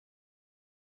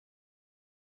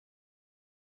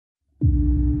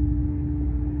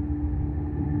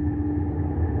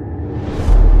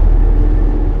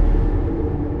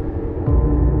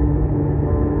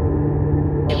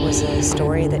a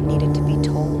story that needed to be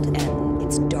told, and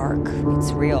it's dark,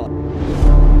 it's real.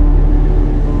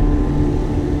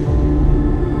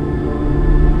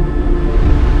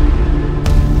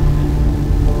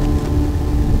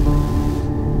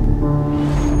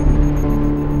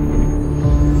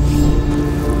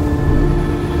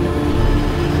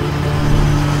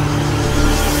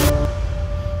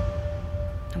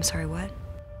 I'm sorry, what?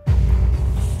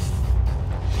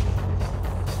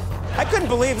 I couldn't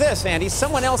believe this, Andy.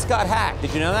 Someone else got hacked.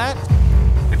 Did you know that?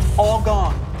 It's all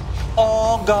gone.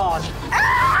 All gone.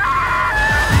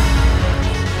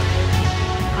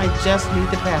 I just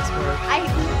need the password. I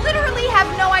literally have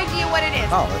no idea what it is.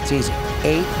 Oh, it's easy.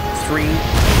 8-3.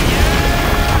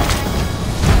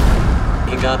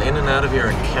 You got in and out of your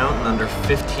account in under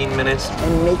 15 minutes.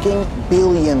 And making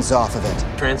billions off of it.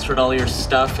 Transferred all your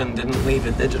stuff and didn't leave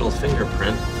a digital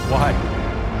fingerprint. Why?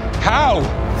 How?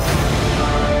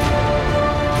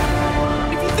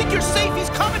 If you think you're safe, he's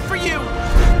coming for you!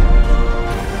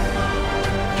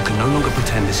 You can no longer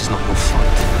pretend this is not your fight.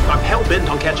 I'm hell-bent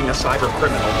on catching a cyber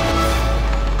criminal.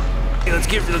 Hey, let's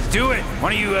do it.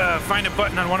 Why don't you find a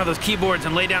button on one of those keyboards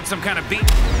and lay down some kind of beat?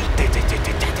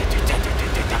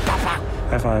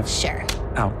 High five. Sure.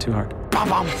 Ow, too hard.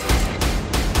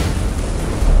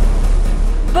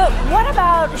 But what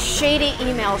about shady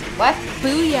emails? What?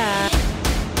 Booyah.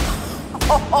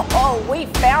 Oh, we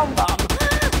found them.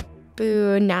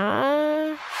 Boo,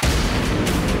 nah.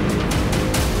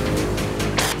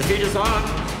 The feed is on.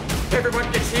 Everyone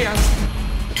can see us.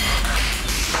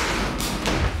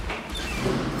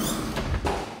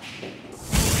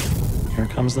 Here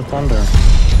comes the thunder.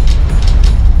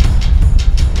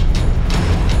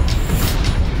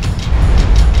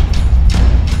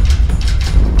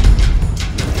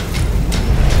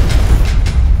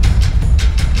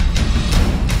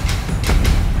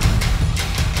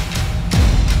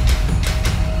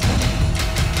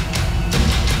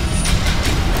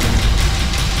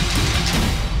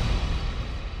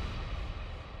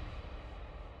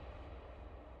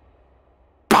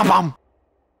 Bum.